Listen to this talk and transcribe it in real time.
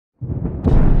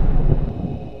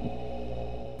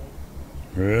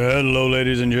Hello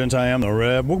ladies and gents, I am the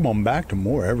Rev. Welcome back to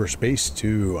more Everspace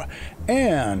 2.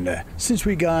 And since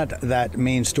we got that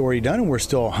main story done and we're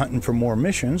still hunting for more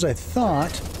missions, I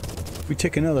thought we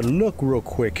take another look real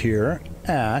quick here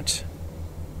at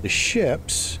the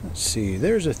ships. Let's see,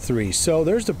 there's a 3. So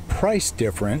there's the price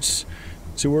difference.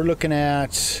 So we're looking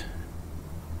at,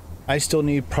 I still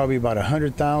need probably about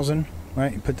 100,000,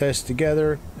 right? You put this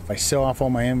together. If I sell off all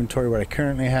my inventory, what I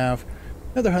currently have,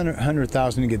 another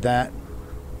 100,000 to get that.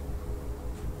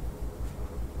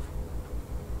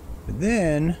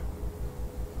 Then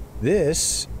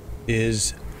this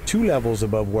is 2 levels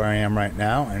above where I am right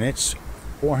now, and it's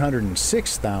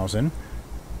 406,000.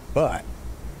 But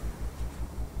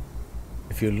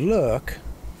if you look,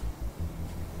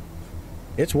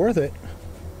 it's worth it.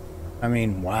 I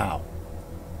mean, wow.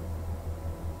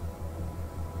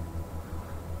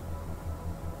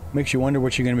 Makes you wonder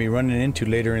what you're going to be running into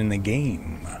later in the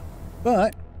game.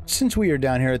 But since we are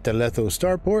down here at the Letho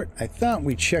starport, I thought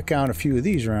we'd check out a few of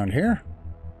these around here.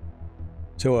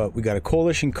 So we got a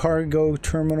Coalition cargo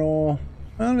terminal.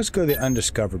 Well, let's go to the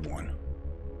undiscovered one.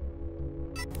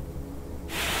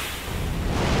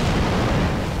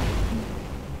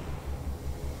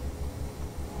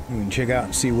 We can check out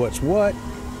and see what's what.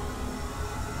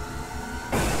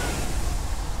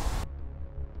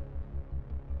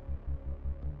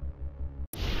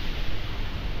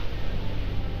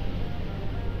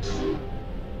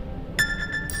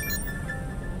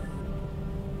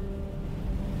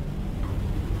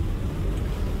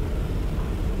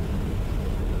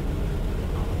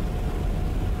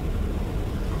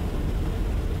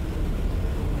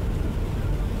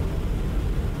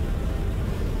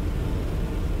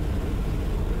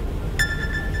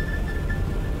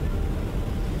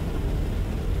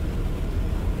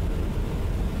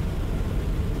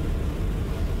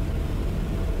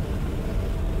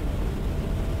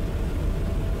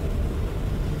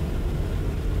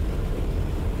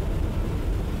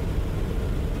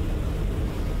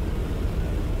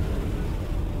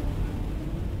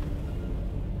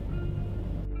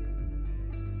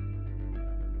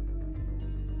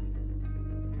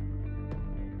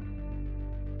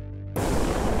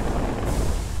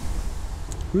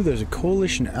 Ooh, there's a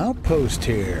Coalition outpost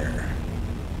here.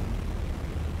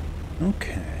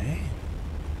 Okay.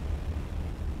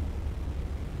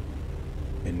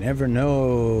 You never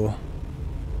know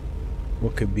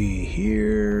what could be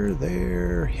here,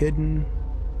 there, hidden.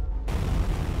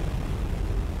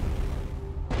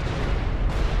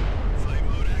 Flight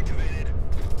mode activated.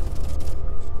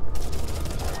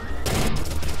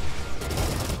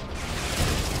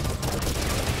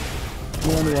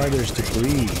 I wonder why there's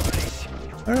debris.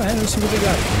 Alright, let's see what they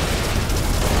got.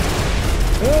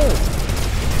 Oh!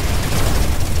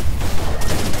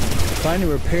 Find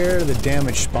and repair the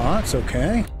damaged spots,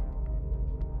 okay.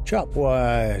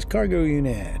 Chopwise, cargo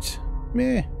unit.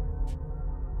 Meh.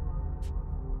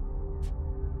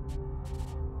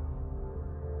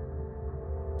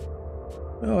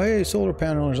 Oh, hey, solar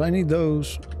panels, I need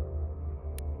those.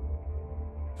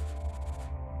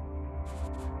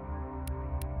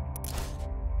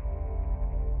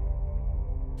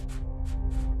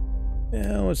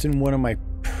 Yeah, what's in one of my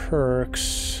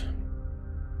perks?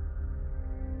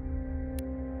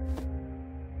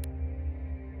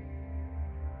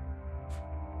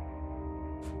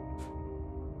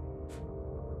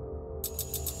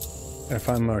 Gotta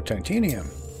find more titanium.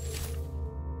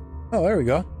 Oh, there we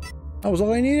go. That was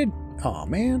all I needed? Oh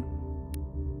man.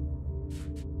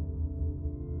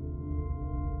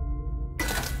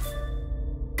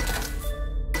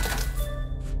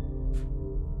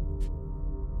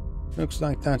 Looks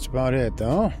like that's about it,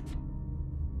 though.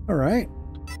 All right.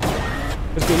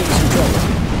 Let's go get in some trouble.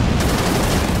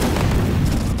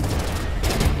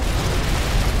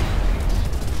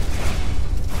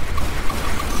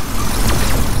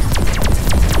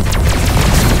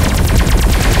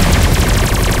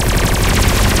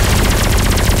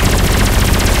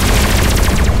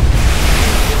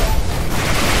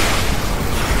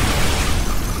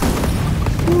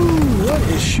 Ooh, what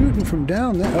is shooting from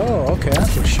down there? Oh, okay,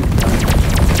 that's what's shooting down there.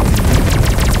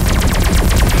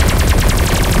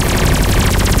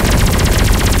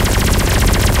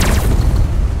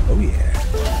 Oh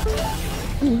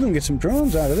yeah. Ooh, we're gonna get some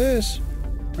drones out of this.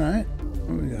 Alright,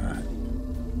 what we got?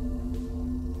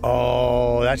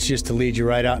 Oh, that's just to lead you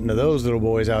right out into those little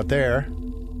boys out there.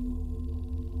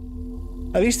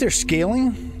 At least they're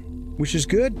scaling, which is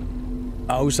good.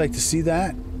 I always like to see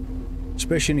that.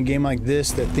 Especially in a game like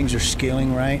this, that things are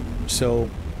scaling right. So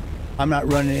I'm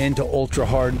not running into ultra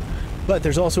hard, but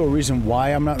there's also a reason why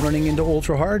I'm not running into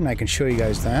ultra hard, and I can show you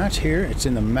guys that here. It's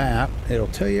in the map. It'll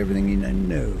tell you everything you need to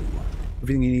know.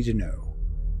 Everything you need to know.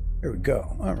 There we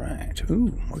go. All right.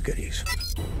 Ooh, more goodies.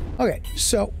 Okay,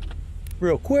 so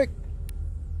real quick,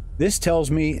 this tells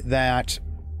me that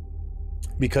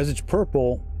because it's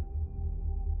purple,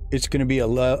 it's going to be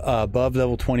above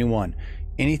level 21.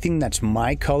 Anything that's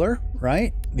my color,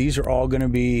 right? These are all going to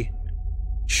be...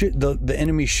 the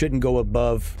enemy shouldn't go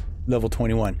above level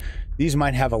 21. These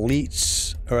might have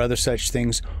elites or other such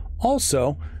things.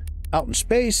 Also, out in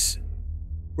space,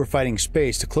 we're fighting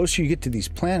space. The closer you get to these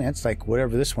planets, like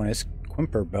whatever this one is,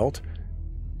 Quimper Belt.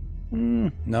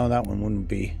 No, that one wouldn't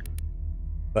be.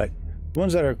 But the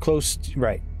ones that are close,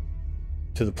 right,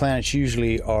 to the planets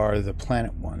usually are the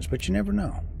planet ones. But you never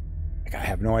know. Like, I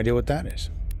have no idea what that is.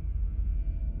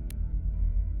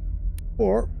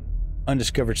 Or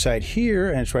undiscovered site here,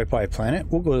 and it's right by a planet.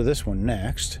 We'll go to this one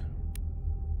next.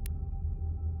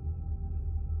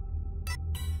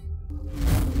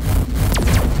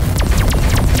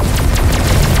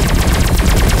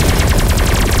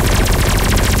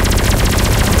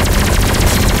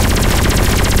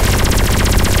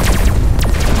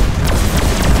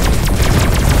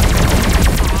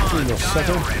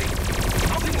 Sucker.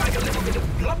 Nothing like a little bit of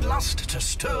bloodlust to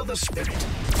stir the spirit.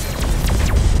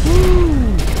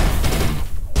 Woo!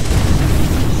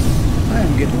 I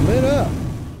am getting lit up.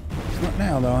 Not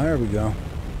now, though. There we go.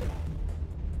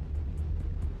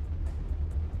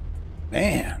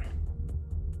 Man.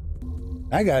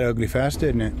 That got ugly fast,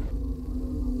 didn't it?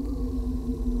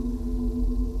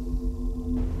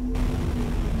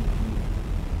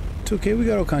 It's okay. We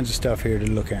got all kinds of stuff here to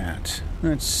look at.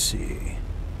 Let's see.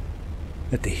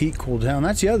 Let the heat cool down.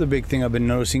 That's the other big thing I've been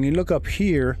noticing. You look up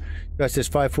here, that says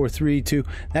 5432.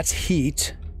 That's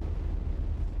heat.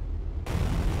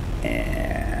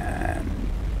 And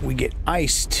we get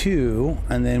ice too.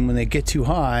 And then when they get too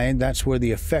high, that's where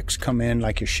the effects come in,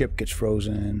 like your ship gets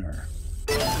frozen or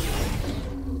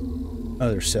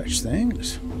other such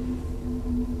things.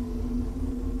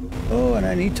 Oh, and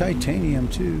I need titanium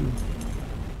too.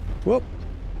 Whoop.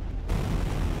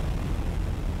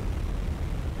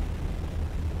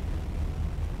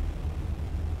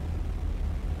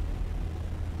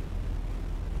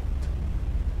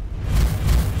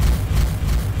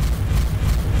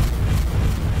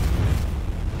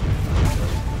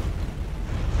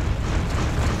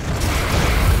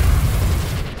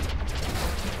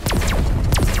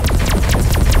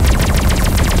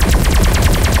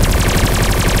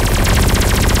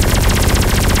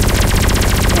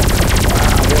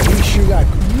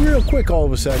 All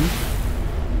of a sudden.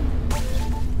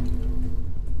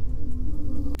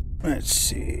 Let's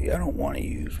see. I don't want to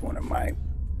use one of my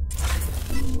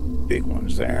big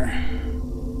ones there.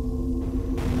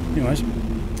 Anyways,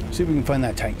 see if we can find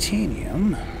that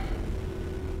titanium.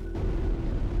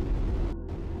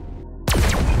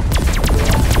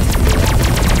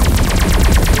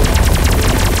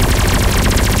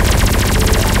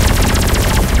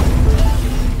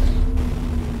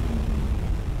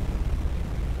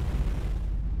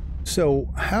 So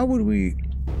how would we,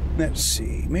 let's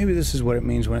see, maybe this is what it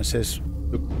means when it says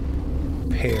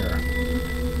repair.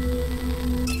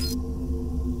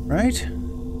 Right?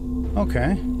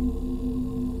 Okay. I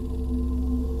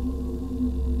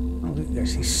don't think I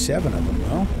see 7 of them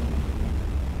though.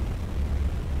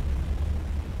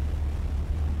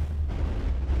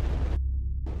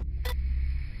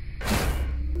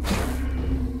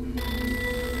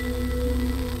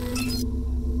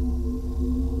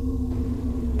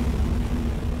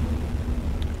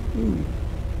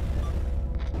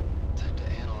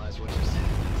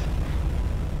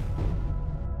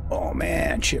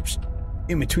 Ships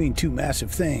in between 2 massive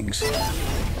things. Ooh,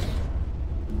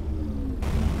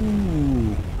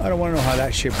 I don't want to know how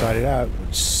that ship got it out. It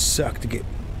would suck to get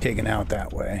taken out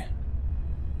that way.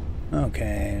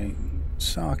 Okay,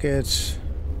 sockets.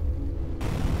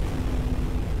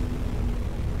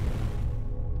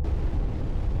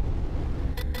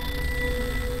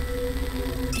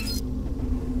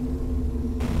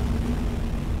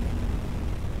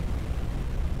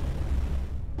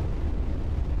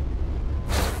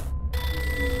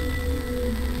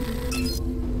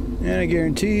 And I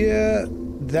guarantee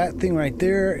you, that thing right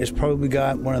there has probably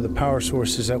got one of the power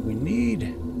sources that we need.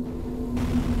 Okay,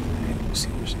 let's see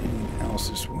if there's anything else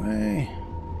this way.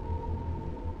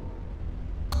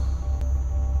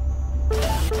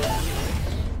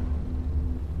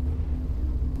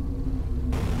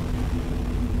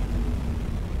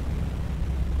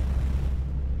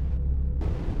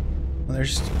 Well,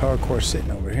 there's just a power core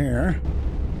sitting over here.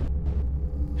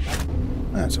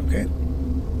 That's okay.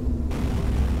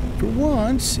 For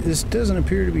once, this doesn't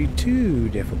appear to be too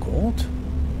difficult.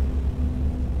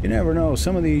 You never know.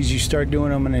 Some of these you start doing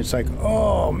them and it's like,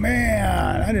 oh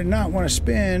man, I did not want to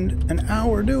spend an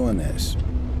hour doing this.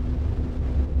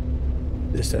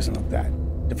 This doesn't look that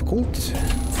difficult.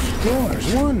 Oh,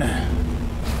 there's one.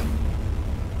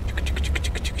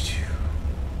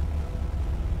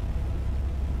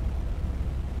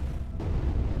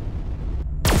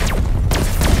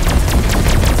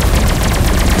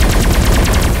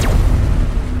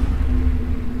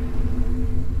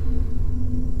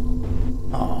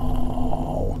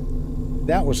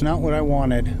 That was not what I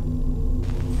wanted.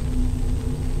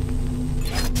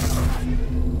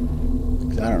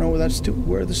 I don't know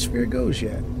where the sphere goes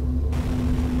yet.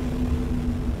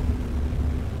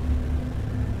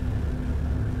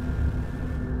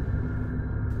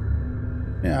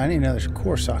 Yeah, I need another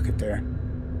core socket there.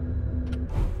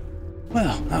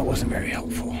 Well, that wasn't very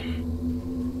helpful.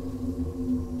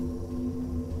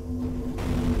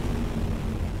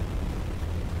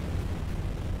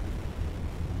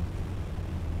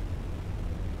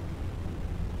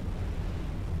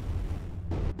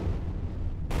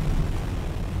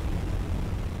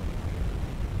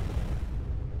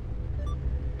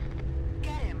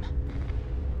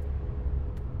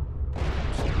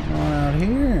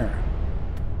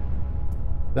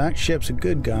 That ship's a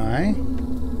good guy.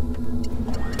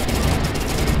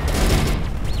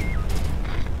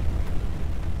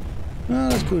 Well,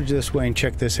 let's go this way and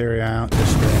check this area out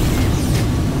this way.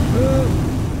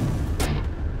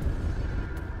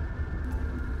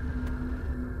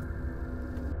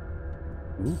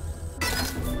 Ooh.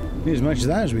 Need as much of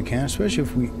that as we can, especially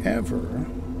if we ever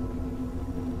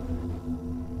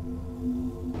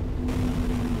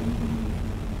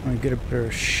want to get a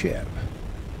better ship.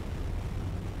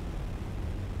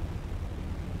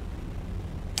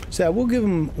 So I will give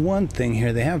them one thing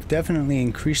here. They have definitely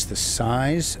increased the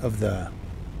size of the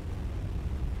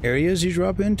areas you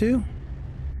drop into.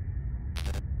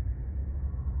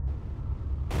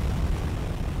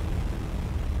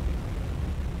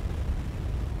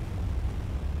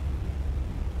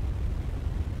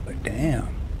 But damn.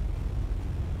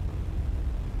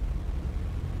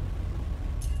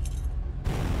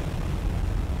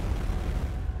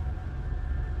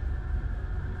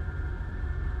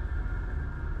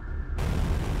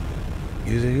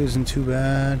 It isn't too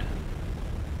bad.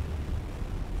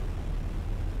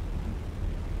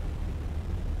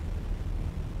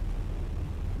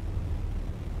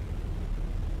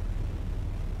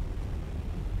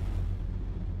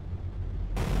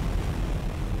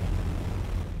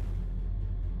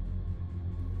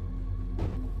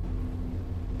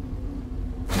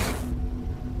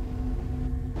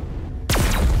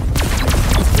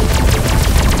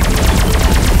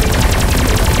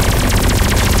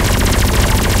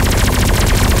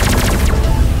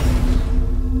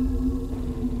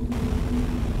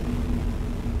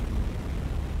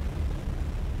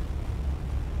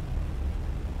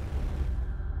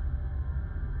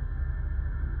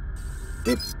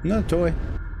 Oops, another toy.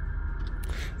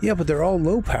 Yeah, but they're all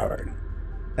low powered.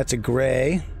 That's a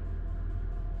gray.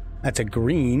 That's a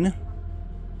green.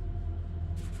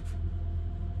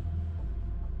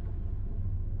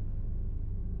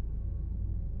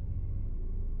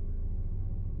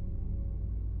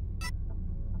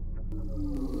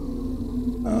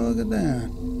 Oh, look at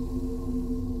that.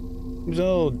 There's a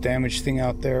little damaged thing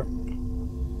out there.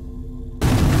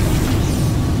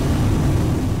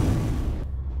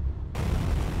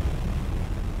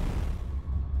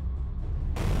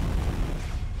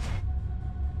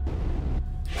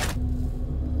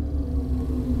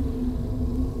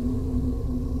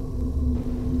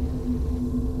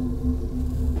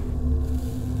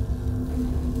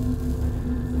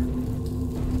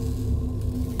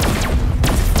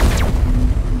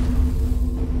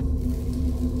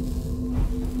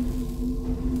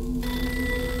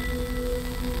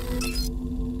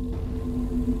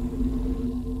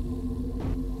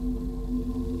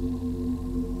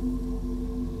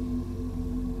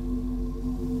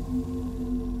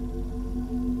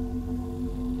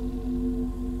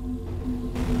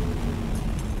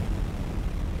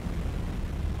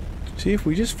 See, if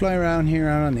we just fly around here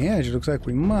out on the edge, it looks like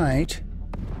we might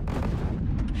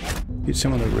get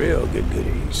some of the real good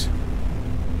goodies.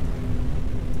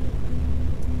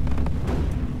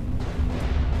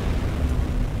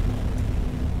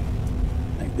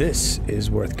 Like this is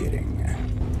worth getting.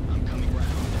 I'm coming round.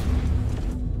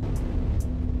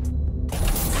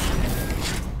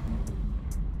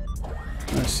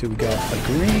 Let's see, we got a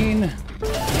green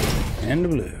and a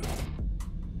blue.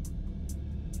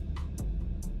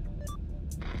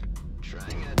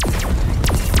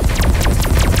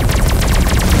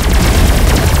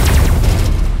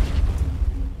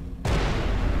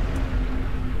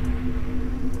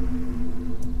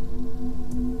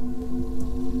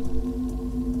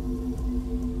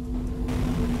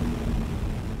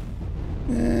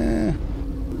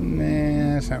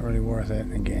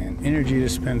 closet again. Energy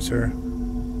dispenser.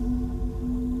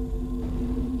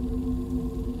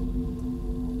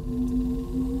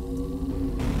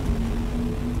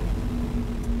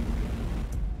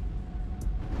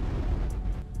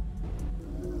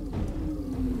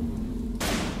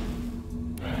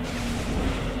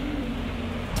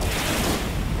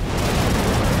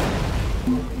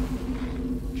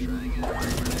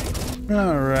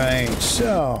 Alright,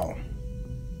 so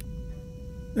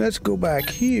let's go back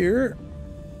here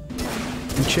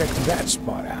and check that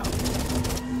spot out.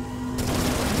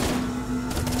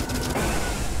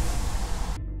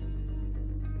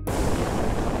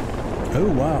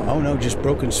 Oh wow, oh no, just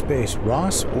broken space.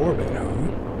 Ross orbit, huh?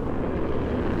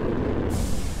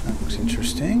 That looks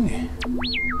interesting.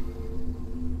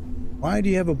 Why do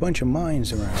you have a bunch of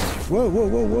mines around? Whoa, whoa,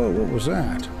 whoa, whoa, what was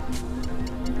that?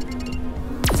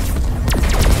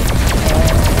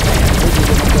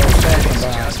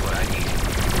 Just what I need.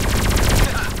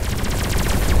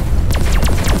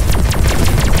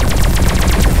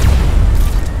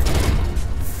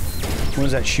 What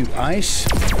does that shoot? Ice?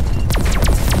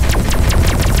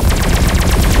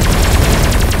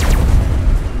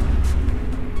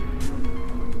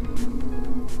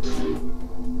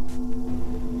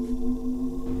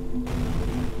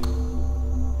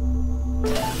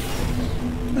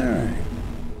 Alright.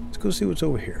 Let's go see what's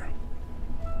over here.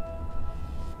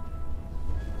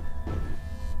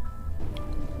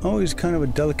 Always kind of a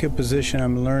delicate position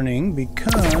I'm learning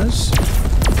because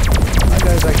my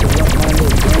guys like to run my little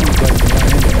drones like to run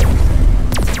into everything.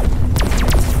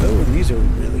 Oh, and these are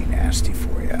really nasty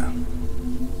for you.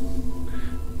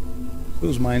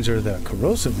 Those mines are the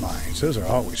corrosive mines. Those are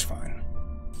always fun.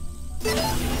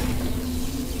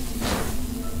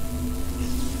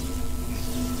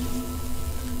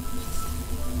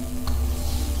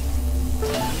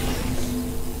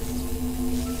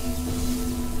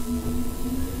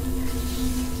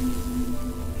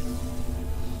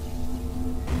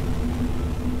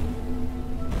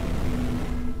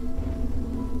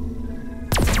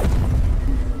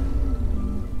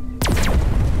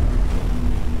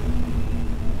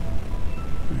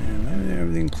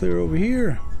 Clear over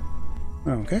here.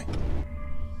 Okay.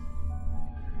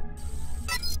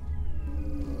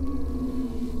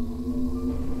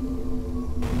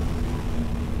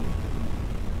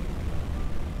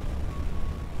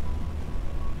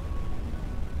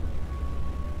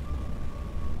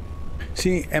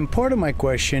 See, and part of my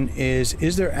question is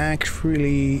there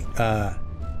actually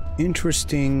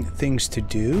interesting things to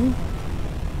do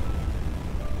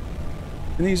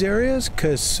in these areas?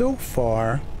 Because so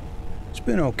far it's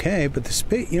been okay, but the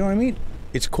space, you know what I mean?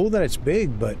 It's cool that it's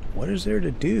big, but what is there to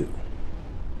do?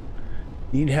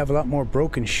 You need to have a lot more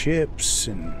broken ships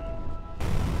and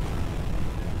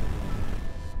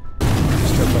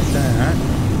stuff like that.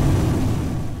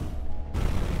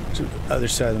 So the other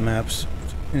side of the maps,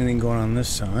 anything going on this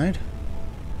side?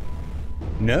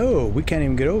 No, we can't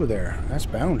even get over there. That's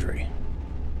boundary.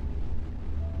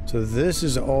 So this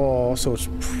is all, so it's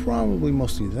probably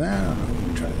mostly that. I don't know, let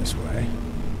me try this way.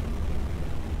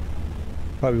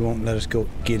 Probably won't let us go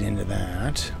get into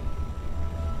that.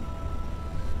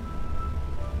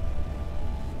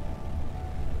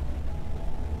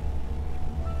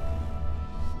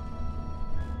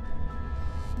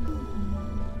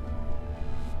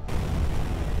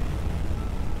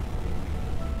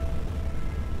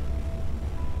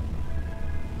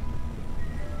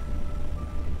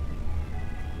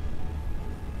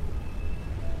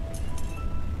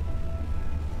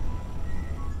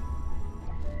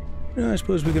 I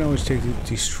suppose we can always take the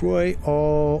destroy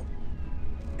all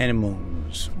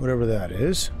animals, whatever that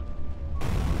is.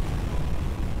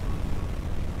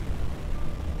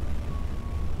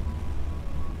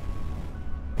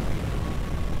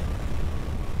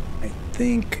 I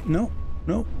think, nope,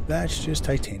 that's just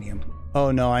titanium.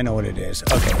 Oh no, I know what it is.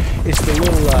 Okay, it's the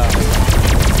little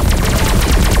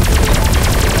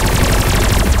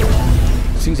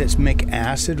things that make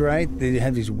acid, right? They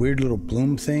have these weird little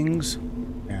bloom things.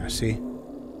 Yeah, see?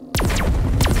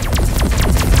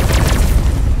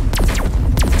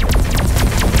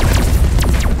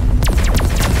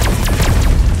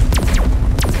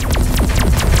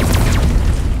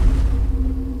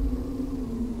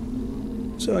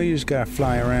 So you just gotta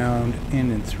fly around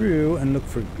in and through and look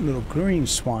for little green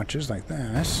swatches like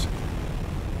this.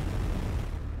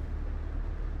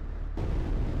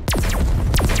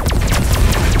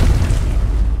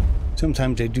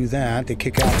 Sometimes they do that. They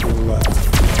kick out little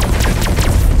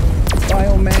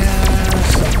biomass.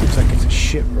 That looks like it's a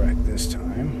shipwreck this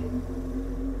time.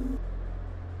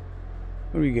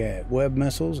 What do we get? Web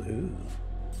missiles? Ooh.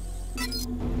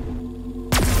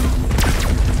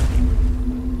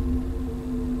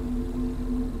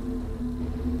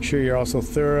 sure you're also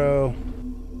thorough.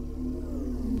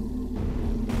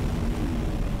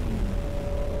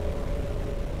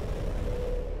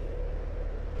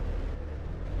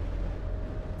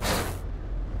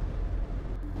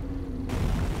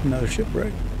 Another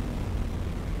shipwreck.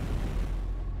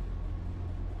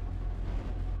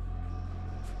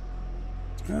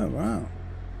 Oh, wow.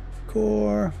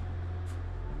 Core.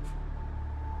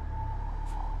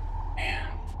 Man.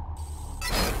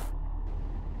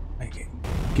 Like it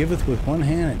giveth with one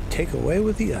hand and take away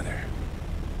with the other.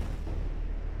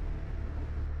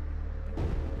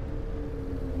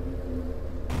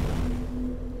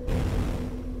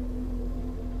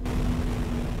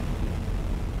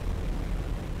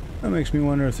 That makes me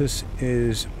wonder if this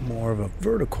is more of a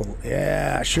vertical.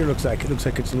 Yeah, sure looks like it. Looks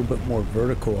like it's a little bit more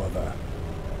vertical of a...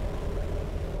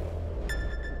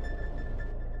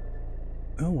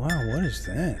 Oh wow, what is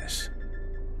this?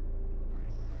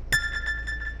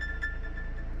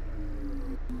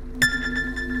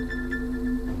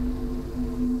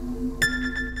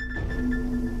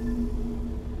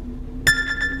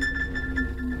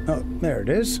 Oh, there it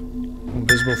is.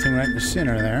 Invisible thing right in the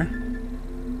center there.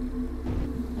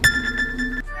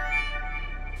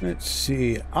 Let's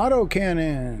see. Auto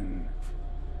cannon.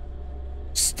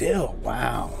 Still,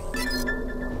 wow.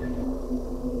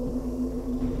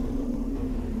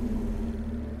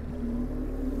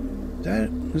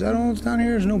 Is that all that's down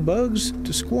here? There's no bugs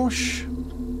to squash? It's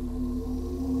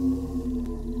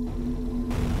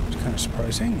kind of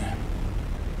surprising.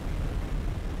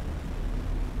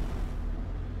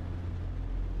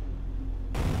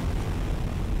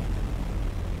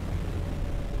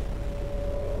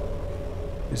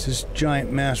 This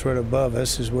giant mass right above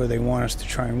us is where they want us to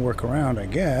try and work around, I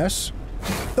guess.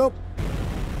 Oh!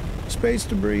 Space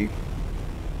debris.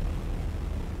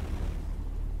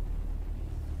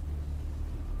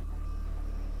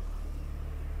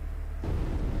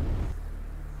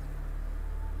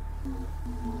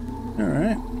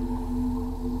 Alright.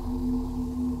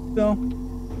 So,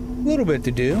 a little bit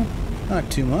to do. Not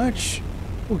too much.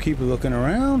 We'll keep looking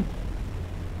around.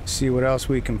 See what else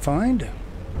we can find.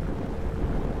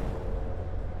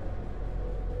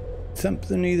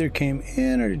 Something either came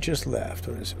in or just left.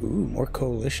 What is, ooh, more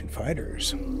coalition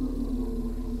fighters.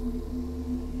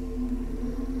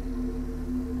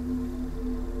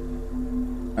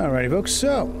 Alrighty, folks.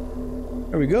 So,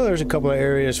 there we go. There's a couple of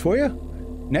areas for you.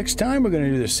 Next time, we're going to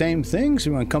do the same thing.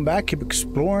 So, we want to come back, keep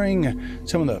exploring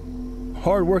some of the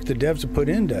hard work the devs have put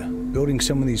into building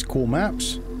some of these cool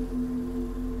maps.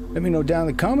 Let me know down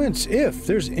in the comments if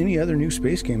there's any other new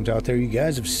space games out there you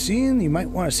guys have seen you might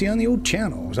want to see on the old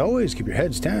channel. As always, keep your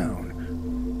heads down.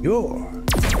 Your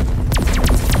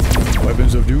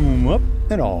weapons of doom up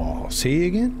and all. See you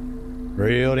again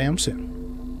real damn soon.